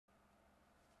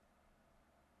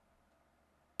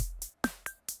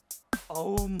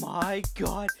Oh my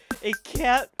god, it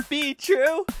can't be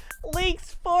true!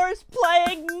 LiNX 4 is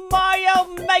playing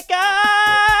Mario Maker!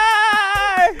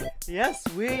 Yes,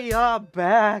 we are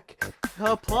back.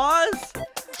 Applause!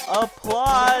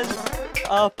 Applause!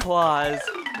 Applause.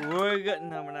 We're good.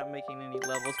 No, we're not making any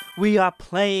levels. We are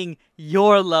playing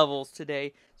your levels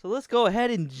today. So let's go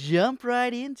ahead and jump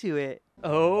right into it.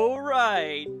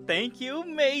 Alright, thank you,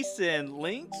 Mason.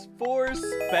 LiNX 4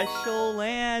 Special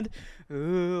Land.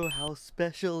 Ooh, how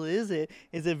special is it?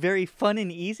 Is it very fun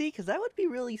and easy? Because that would be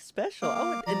really special.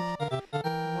 Where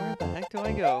the heck do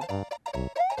I go?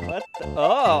 What the?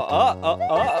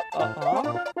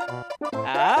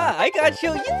 Ah, I got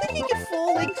you. You think you can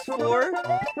fool LiNX 4?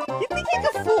 You think you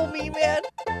can fool me, man?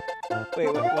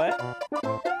 Wait, what?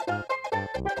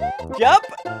 Jump!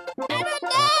 I don't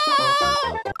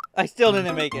know! I still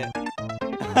didn't make it.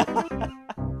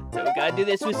 So we gotta do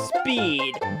this with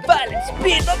speed. Violent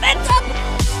speed momentum!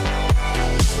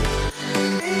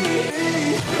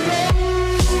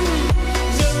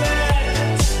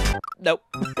 Nope.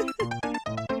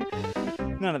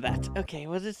 None of that. Okay,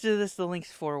 we'll just do this the LiNX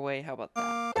 4 way. How about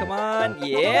that? Come on.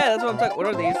 Yeah, that's what I'm talking. What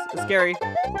are these? It's scary.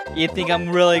 You think I'm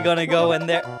really gonna go in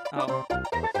there? Oh.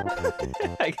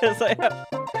 I guess I have.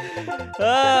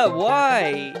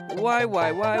 Why? Why?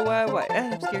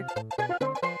 I'm scared.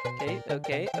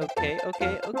 Okay.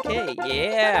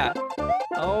 Yeah.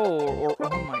 Oh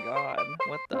my god.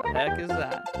 What the heck is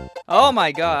that? Oh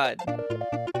my god.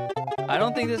 I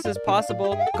don't think this is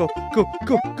possible. Go.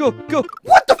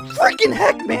 What the freaking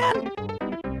heck, man?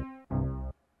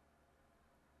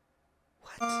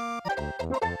 What?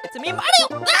 It's a me, Mario!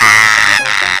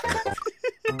 Ah!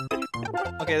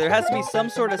 Okay, there has to be some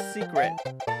sort of secret.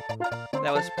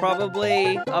 That was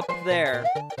probably up there.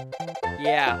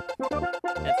 Yeah.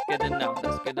 That's good to know.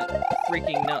 That's good to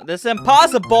freaking know. This is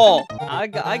impossible! I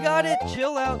got it.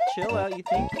 Chill out.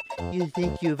 You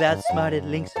think you've outsmarted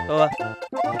LiNX? Oh,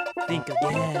 think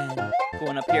again.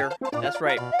 Going up here. That's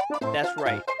right.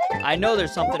 I know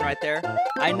there's something right there.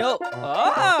 I know.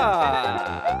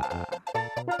 Ah!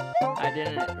 I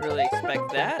didn't really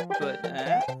expect that, but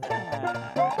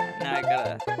now I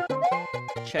gotta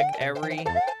check every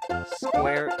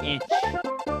square inch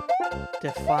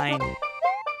to find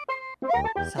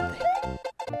something.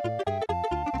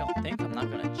 Don't think I'm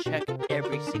not gonna check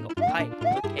every single pipe,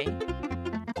 okay?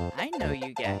 I know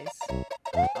you guys.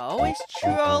 Always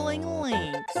trolling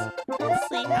LiNX. Let's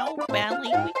see how badly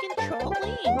we can troll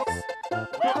LiNX.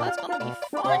 Wow, that's gonna be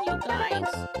fun, you guys.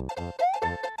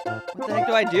 What the heck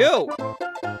do I do?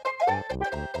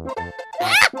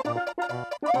 Ah!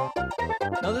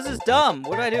 No, this is dumb.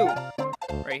 What do I do?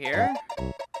 Right here?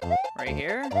 Right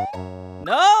here?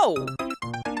 No!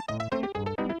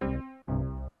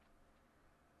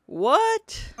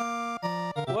 What?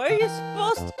 What are you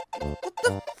supposed to... What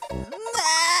the...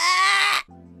 Ah!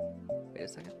 Wait a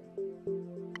second.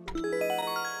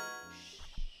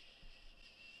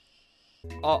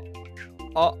 Oh!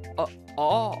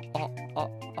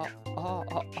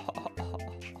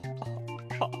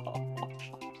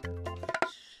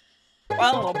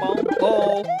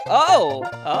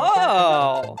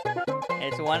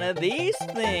 It's one of these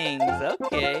things.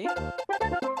 Okay.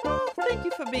 Oh, thank you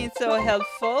for being so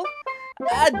helpful.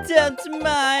 I don't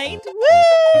mind.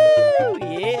 Woo!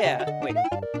 Yeah. Wait.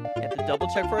 You have to double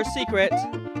check for a secret.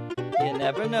 You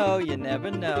never know. I'm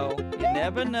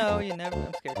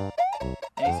scared.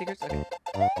 Any secrets? Okay.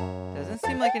 Doesn't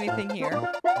seem like anything here.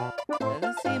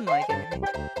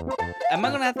 Am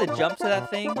I gonna have to jump to that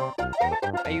thing?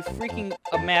 Are you freaking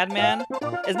a madman?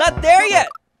 It's not there yet!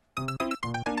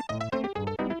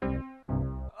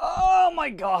 Oh my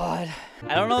god.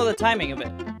 I don't know the timing of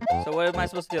it. So what am I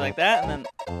supposed to do? Like that? And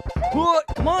then...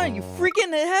 Come on, you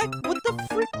freaking heck! What the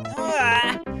freak?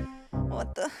 Ah!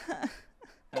 What the...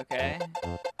 Okay.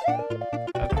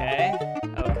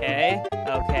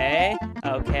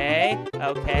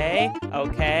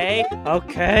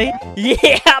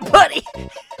 Yeah, buddy!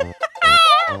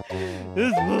 This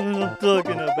is what I'm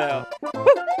talking about.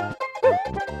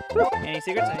 Any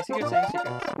secrets?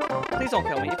 Please don't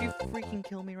kill me. If you freaking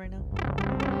kill me right now.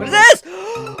 What is this?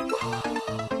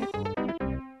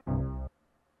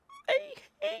 I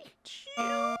hate you.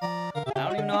 I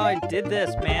don't even know how I did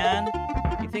this, man.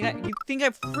 You think I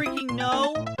freaking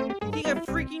know? You think I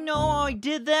freaking know how I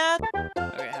did that?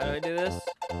 Okay, how do I do this?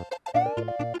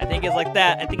 I think it's like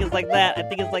that.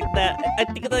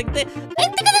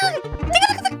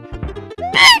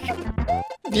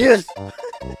 Yes!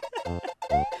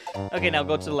 Okay, now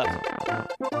go to the left.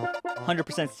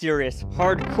 100% serious.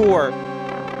 Hardcore.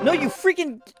 No, you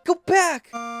freaking... Go back!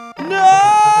 No!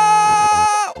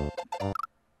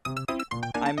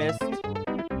 I missed.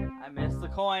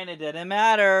 fine. It didn't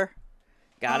matter.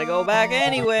 Gotta go back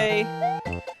anyway.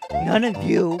 None of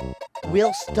you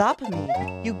will stop me.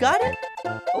 You got it?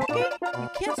 Okay? You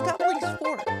can't stop LiNX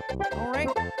 4. Alright?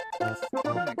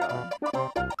 Oh my god.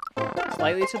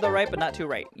 Slightly to the right, but not too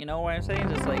right. You know what I'm saying?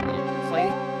 Just like,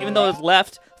 slightly. Even though it's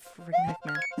left. Freaking heck,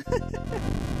 man.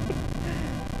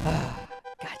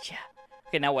 Gotcha.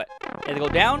 Okay, now what? I have to go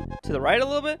down to the right a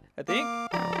little bit, I think.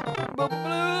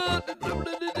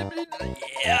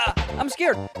 Yeah! I'm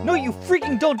scared. No, you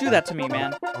freaking don't do that to me,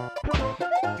 man.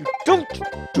 You don't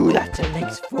do that to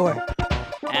LiNX 4.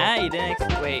 Ah, you didn't.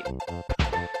 Wait.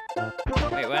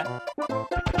 Wait, what?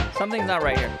 Something's not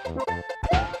right here.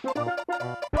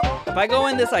 If I go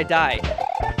in this, I die.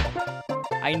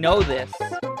 I know this.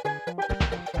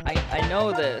 I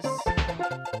know this.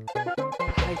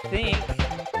 I think.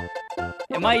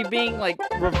 Am I being, like,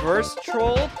 reverse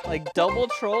trolled? Like, double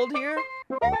trolled here?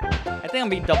 I think I'm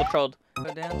being double trolled.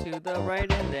 Go down to the right,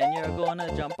 and then you're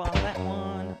gonna jump on that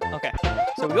one. Okay,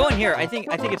 so we go in here. I think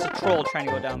it's a troll trying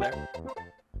to go down there.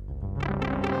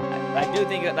 I do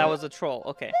think that was a troll.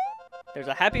 Okay, there's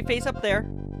a happy face up there,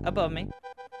 above me.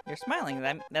 You're smiling.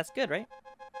 That's good, right?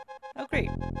 Oh, great.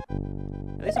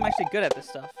 At least I'm actually good at this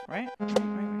stuff, right? Right.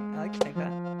 I like to think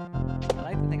that. I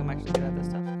like to think I'm actually good at this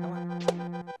stuff. Come on.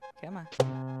 Come on.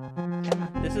 Come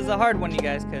on. This is a hard one, you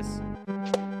guys, because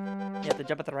you have to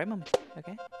jump at the right moment.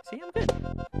 Okay? See, I'm good.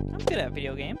 I'm good at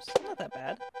video games. I'm not that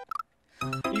bad.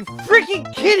 Are you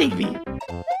freaking kidding me?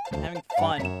 I'm having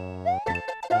fun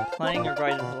playing your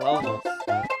guys' levels.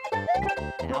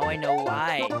 Now I know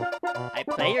why. I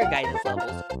play your guys'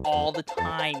 levels all the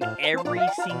time, every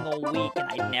single week, and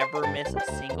I never miss a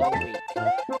single week.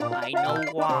 I know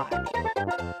why.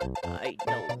 I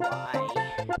know why.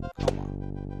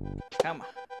 Come on.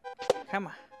 Come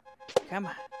on. Come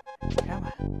on. Come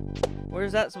on. Where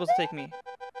is that supposed to take me?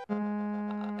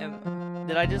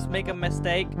 Did I just make a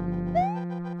mistake?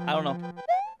 I don't know.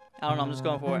 I don't know. I'm just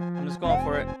going for it. I'm just going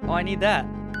for it. Oh, I need that.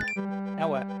 Now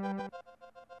what?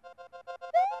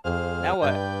 Now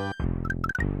what?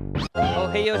 Oh,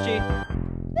 hey, Yoshi.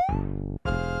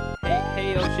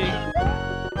 Hey, Yoshi.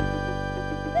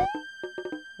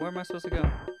 Where am I supposed to go?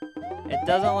 It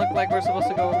doesn't look like we're supposed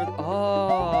to go over.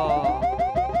 Oh.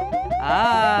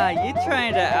 Ah, you're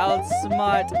trying to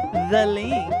outsmart the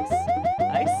LiNX.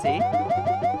 I see.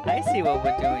 I see what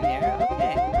we're doing here.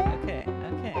 Okay.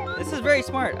 This is very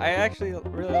smart. I actually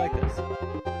really like this.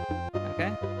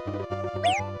 Okay.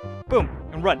 Boom.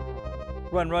 And run.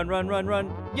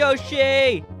 Run.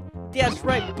 Yoshi! That's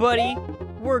right, buddy.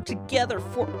 We're together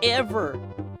forever.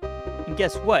 And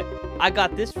guess what? I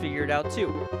got this figured out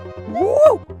too.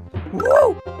 Woo!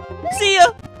 Woo! See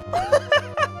ya!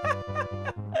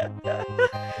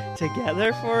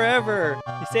 Together forever.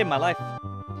 You saved my life.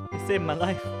 You saved my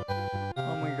life.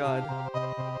 Oh my god.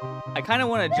 I kind of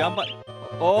want to jump on.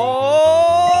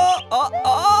 Oh!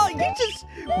 You just.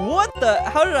 What the?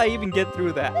 How did I even get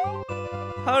through that?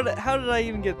 How did I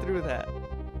even get through that?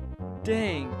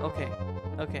 Dang. Okay.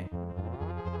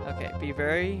 Be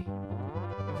very,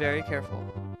 very careful.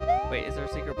 Wait, is there a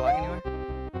secret block anywhere?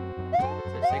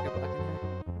 Is there a secret block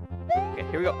anywhere? Okay,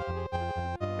 here we go.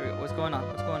 What's going on?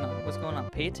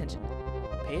 Pay attention.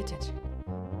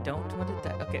 Don't want to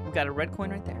die. Okay, we got a red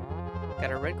coin right there.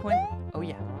 Got a red coin. Oh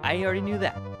yeah, I already knew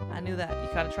that. You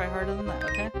gotta try harder than that,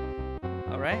 okay?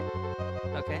 Alright.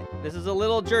 Okay, this is a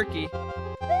little jerky.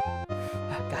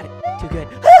 Got it. Too good.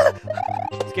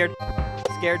 Scared.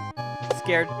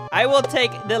 I will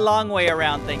take the long way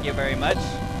around, thank you very much.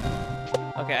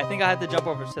 Okay, I think I have to jump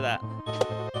over to that.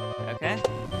 Okay.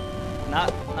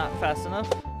 Not fast enough.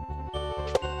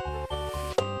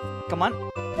 Come on.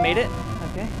 Made it.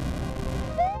 Okay.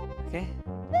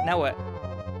 Now what?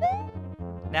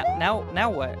 Now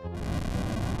what?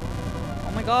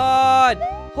 Oh my god!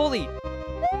 Holy!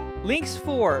 LiNX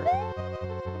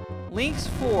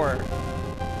 4.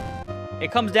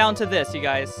 It comes down to this, you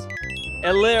guys.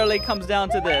 It literally comes down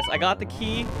to this. I got the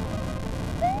key.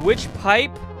 Which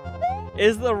pipe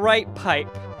is the right pipe?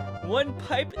 One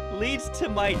pipe leads to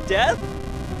my death,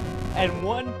 and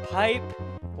one pipe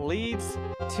leads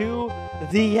to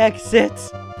the exit.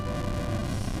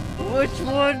 Which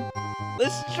one?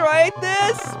 Let's try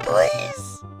this,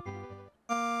 please.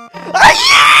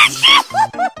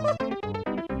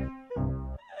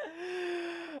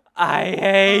 I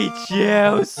hate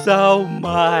you so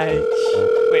much.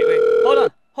 Wait.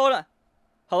 Hold on.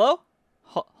 Hello?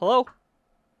 Hello?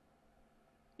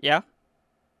 Yeah?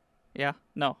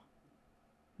 No.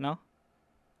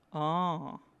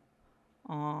 Oh,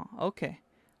 okay.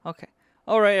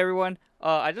 Alright, everyone.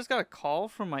 I just got a call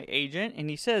from my agent, and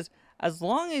he says, as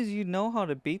long as you know how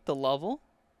to beat the level,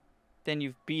 then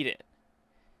you've beat it.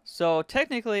 So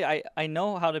technically, I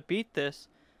know how to beat this,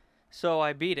 so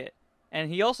I beat it. And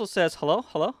he also says, hello,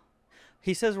 hello?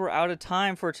 He says we're out of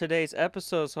time for today's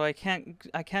episode, so I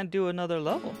can't do another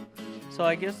level. So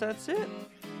I guess that's it.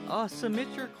 Submit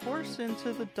your course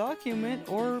into the document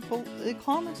or the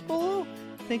comments below.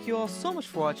 Thank you all so much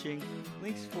for watching.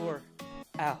 Links for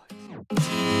out.